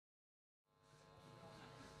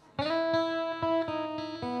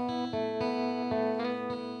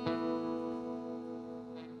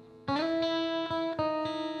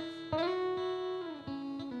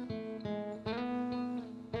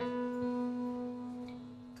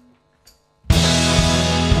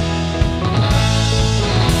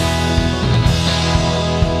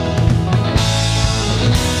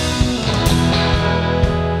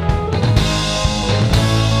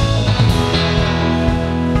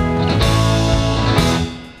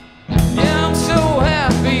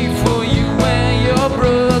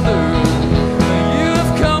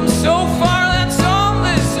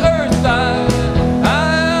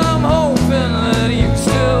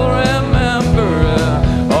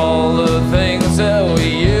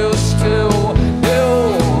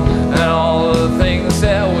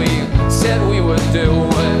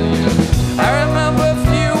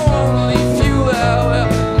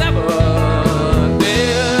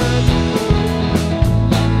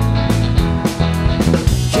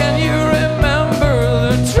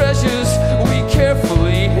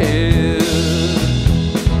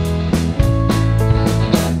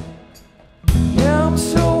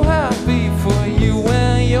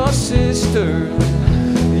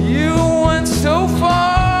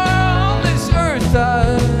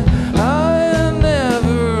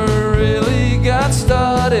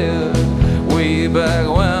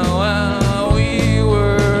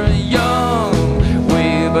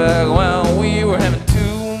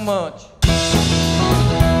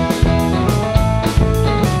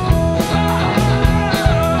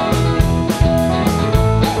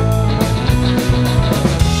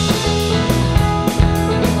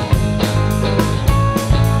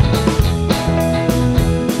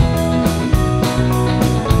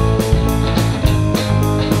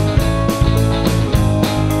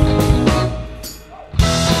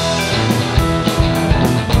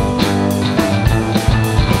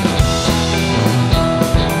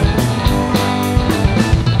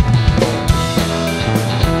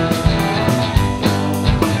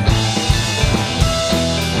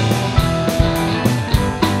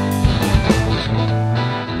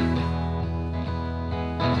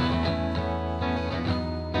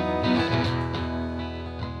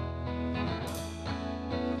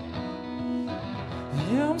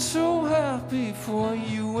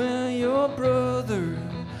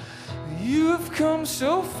we've come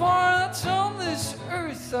so far, that's on this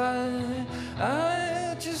earth.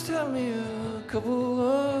 I just have me a couple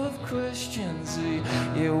of questions.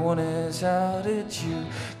 Yeah, one is, how did you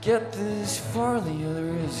get this far? The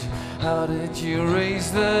other is, how did you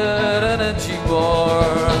raise that energy bar?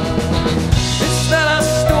 It's not a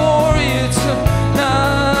story, it's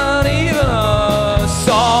not even a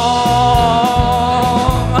song.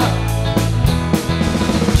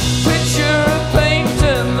 Picture a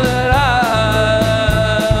painting that I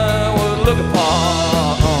would look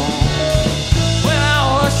upon when I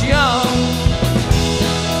was young.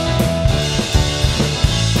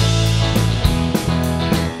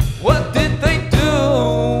 What did they do?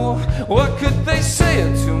 What could they say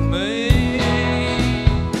to me?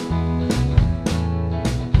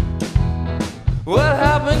 What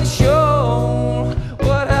happened shown?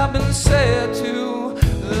 What happened said to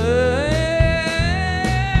them?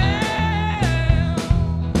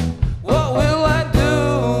 What will I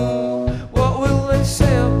do? What will they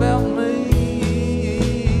say about me?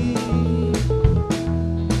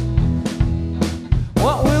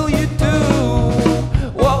 What will you do?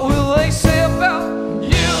 What will they say about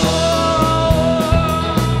you?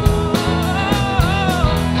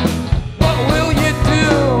 What will you do?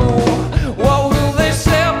 What will they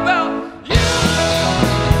say about you?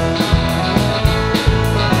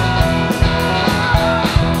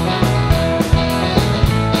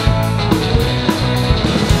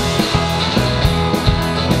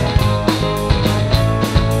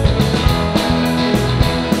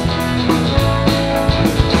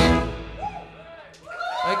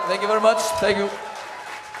 Thank you very much. Thank you.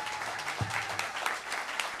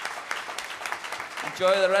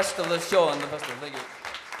 Enjoy the rest of the show on the festival. Thank you.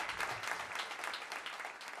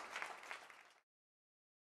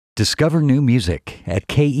 Discover new music at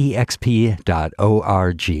KEXP.org.